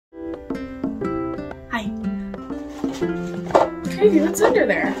Hi. Crazy, what's under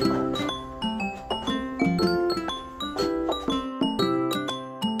there?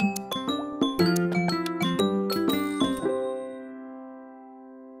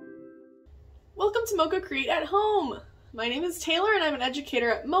 Welcome to MOCACREATE at home. My name is Taylor and I'm an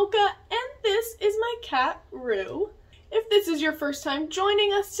educator at MOCA, and this is my cat, Roux. If this is your first time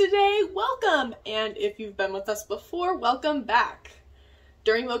joining us today, welcome! And if you've been with us before, welcome back.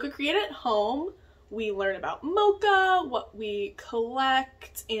 During MOCACREATE at home, we learn about MOCA, what we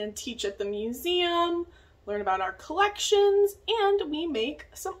collect and teach at the museum, learn about our collections, and we make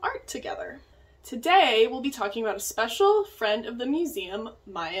some art together. Today, we'll be talking about a special friend of the museum,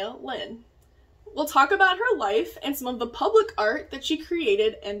 Maya Lin. We'll talk about her life and some of the public art that she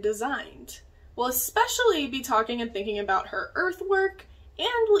created and designed. We'll especially be talking and thinking about her earthwork,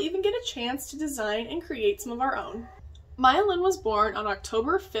 and we'll even get a chance to design and create some of our own. Maya Lin was born on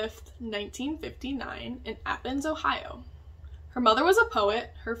October 5th, 1959 in Athens, Ohio. Her mother was a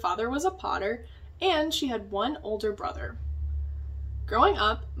poet, her father was a potter, and she had one older brother. Growing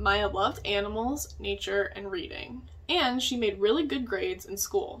up, Maya loved animals, nature, and reading, and she made really good grades in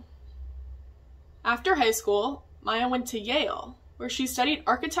school. After high school, Maya went to Yale, where she studied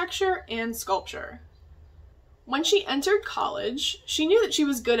architecture and sculpture. When she entered college, she knew that she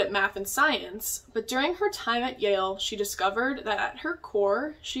was good at math and science, but during her time at Yale, she discovered that at her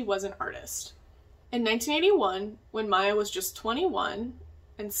core, she was an artist. In 1981, when Maya was just 21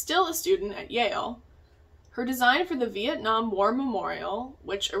 and still a student at Yale, her design for the Vietnam War Memorial,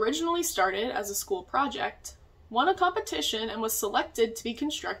 which originally started as a school project, won a competition and was selected to be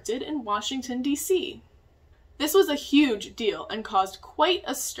constructed in Washington, D.C. This was a huge deal and caused quite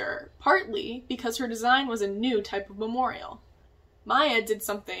a stir, partly because her design was a new type of memorial. Maya did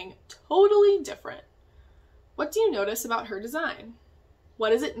something totally different. What do you notice about her design?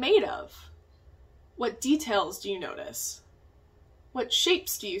 What is it made of? What details do you notice? What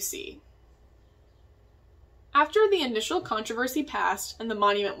shapes do you see? After the initial controversy passed and the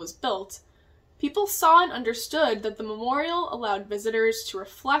monument was built, people saw and understood that the memorial allowed visitors to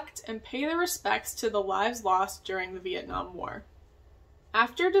reflect and pay their respects to the lives lost during the Vietnam War.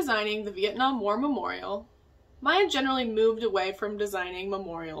 After designing the Vietnam War Memorial, Maya generally moved away from designing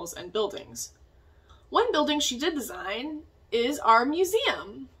memorials and buildings. One building she did design is our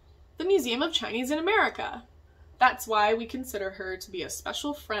museum, the Museum of Chinese in America. That's why we consider her to be a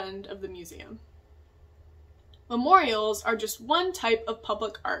special friend of the museum. Memorials are just one type of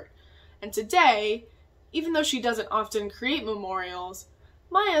public art. And today, even though she doesn't often create memorials,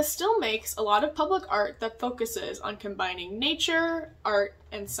 Maya still makes a lot of public art that focuses on combining nature, art,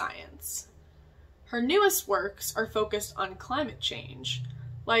 and science. Her newest works are focused on climate change,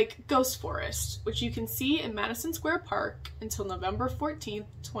 like Ghost Forest, which you can see in Madison Square Park until November 14th,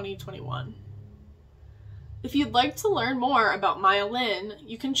 2021. If you'd like to learn more about Maya Lin,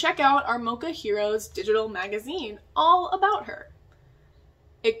 you can check out our MOCA Heroes digital magazine all about her.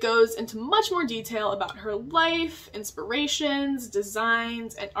 It goes into much more detail about her life, inspirations,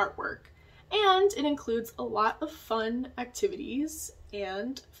 designs, and artwork, and it includes a lot of fun activities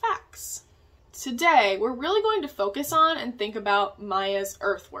and facts. Today, we're really going to focus on and think about Maya's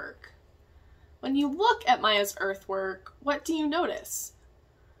earthwork. When you look at Maya's earthwork, what do you notice?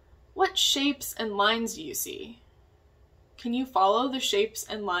 What shapes and lines do you see? Can you follow the shapes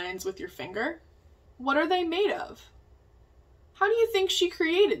and lines with your finger? What are they made of? How do you think she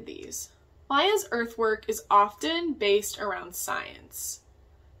created these? Maya's earthwork is often based around science.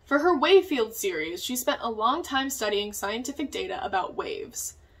 For her wave field series, she spent a long time studying scientific data about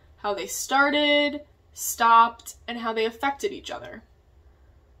waves, how they started, stopped, and how they affected each other.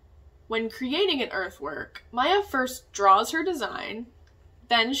 When creating an earthwork, Maya first draws her design,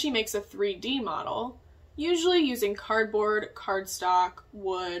 then she makes a 3D model, usually using cardboard, cardstock,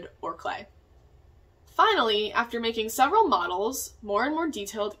 wood, or clay. Finally, after making several models, more and more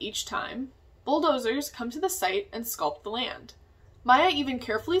detailed each time, bulldozers come to the site and sculpt the land. Maya even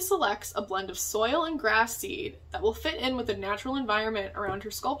carefully selects a blend of soil and grass seed that will fit in with the natural environment around her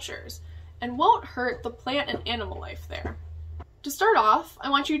sculptures and won't hurt the plant and animal life there. To start off, I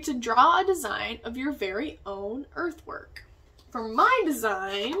want you to draw a design of your very own earthwork. For my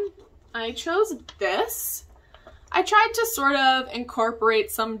design, I chose this. I tried to sort of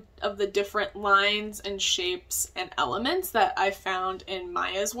incorporate some of the different lines and shapes and elements that I found in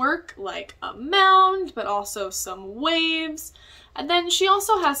Maya's work, like a mound, but also some waves. And then she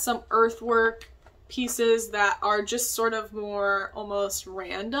also has some earthwork pieces that are just sort of more almost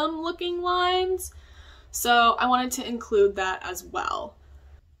random looking lines. So I wanted to include that as well.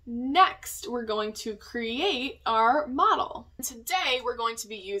 Next, we're going to create our model. Today, we're going to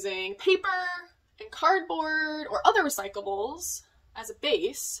be using paper, and cardboard or other recyclables as a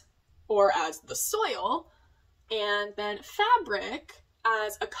base or as the soil, and then fabric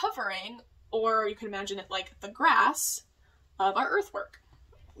as a covering, or you can imagine it like the grass of our earthwork.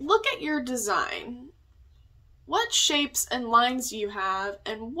 Look at your design. What shapes and lines do you have,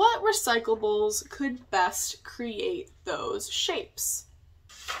 and what recyclables could best create those shapes?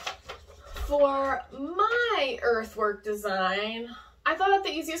 For my earthwork design, I thought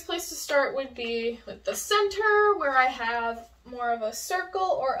the easiest place to start would be with the center, where I have more of a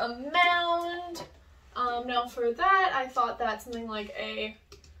circle or a mound. Now for that, I thought that something like a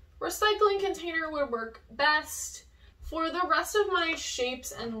recycling container would work best. For the rest of my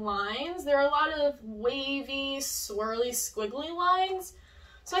shapes and lines, there are a lot of wavy, swirly, squiggly lines.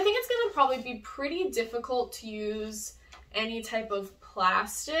 So I think it's going to probably be pretty difficult to use any type of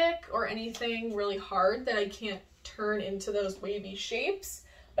plastic or anything really hard that I can't turn into those wavy shapes.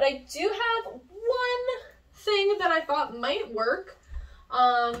 But I do have one thing that I thought might work.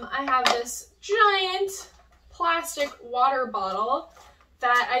 I have this giant plastic water bottle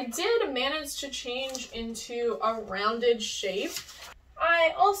that I did manage to change into a rounded shape.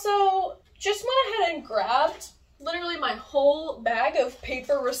 I also just went ahead and grabbed literally my whole bag of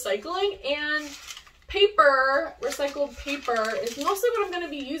paper recycling, and paper, recycled paper, is mostly what I'm going to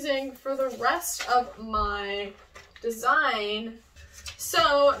be using for the rest of my design. So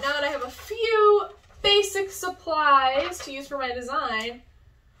now that I have a few basic supplies to use for my design,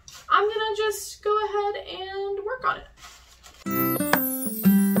 I'm going to just go ahead and work on it.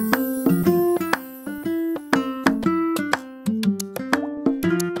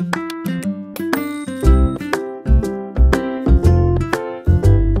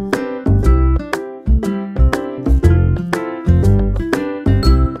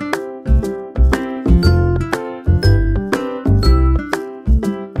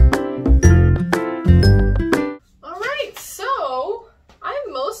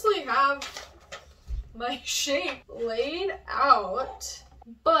 Shape laid out,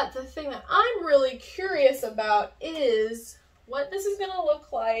 but the thing that I'm really curious about is what this is going to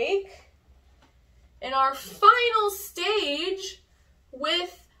look like in our final stage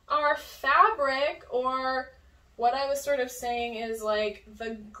with our fabric, or what I was sort of saying is like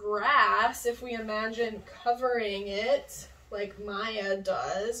the grass, if we imagine covering it like Maya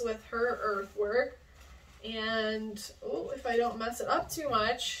does with her earthwork. And oh, if I don't mess it up too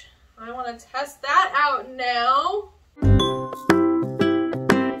much, I want to test that out now.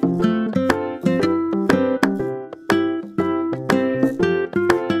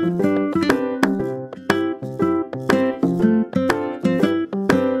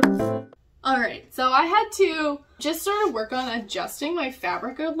 Alright, so I had to just sort of work on adjusting my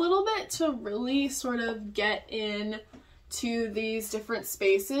fabric a little bit to really sort of get in to these different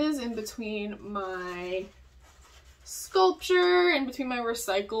spaces in between my sculpture, in between my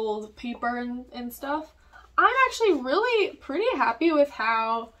recycled paper and stuff. I'm actually really pretty happy with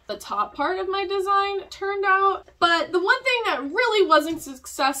how the top part of my design turned out, but the one thing that really wasn't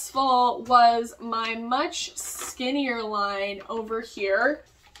successful was my much skinnier line over here.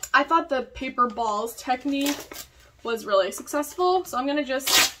 I thought the paper balls technique was really successful, so I'm gonna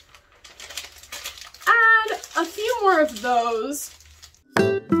just add a few more of those.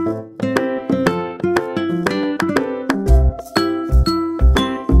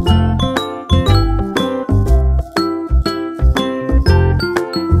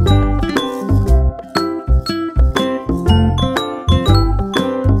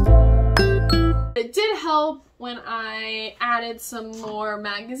 It did help when I added some more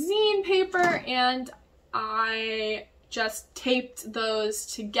magazine paper, and I just taped those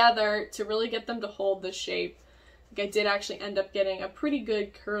together to really get them to hold the shape. Like, I did actually end up getting a pretty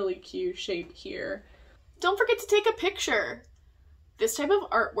good curly Q shape here. Don't forget to take a picture. This type of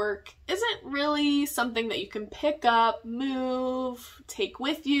artwork isn't really something that you can pick up, move, take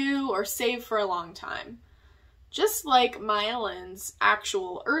with you, or save for a long time. Just like Maya Lin's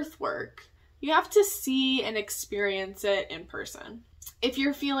actual earthwork, you have to see and experience it in person. If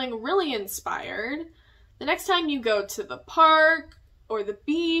you're feeling really inspired, the next time you go to the park or the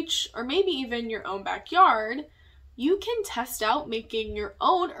beach, or maybe even your own backyard, you can test out making your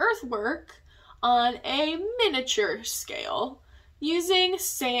own earthwork on a miniature scale using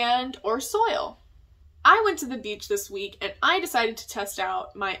sand or soil. I went to the beach this week and I decided to test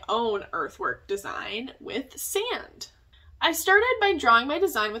out my own earthwork design with sand. I started by drawing my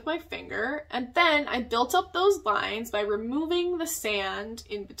design with my finger, and then I built up those lines by removing the sand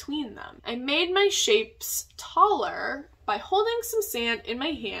in between them. I made my shapes taller by holding some sand in my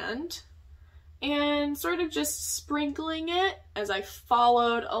hand and sort of just sprinkling it as I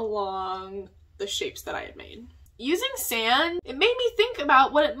followed along the shapes that I had made. Using sand, it made me think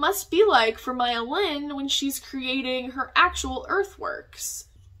about what it must be like for Maya Lin when she's creating her actual earthworks.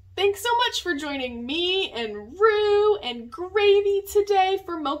 Thanks so much for joining me and Roux and Gravy today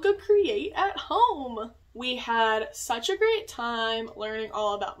for MOCACREATE at home. We had such a great time learning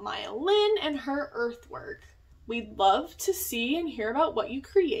all about Maya Lin and her earthwork. We'd love to see and hear about what you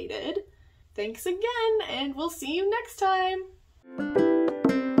created. Thanks again, and we'll see you next time.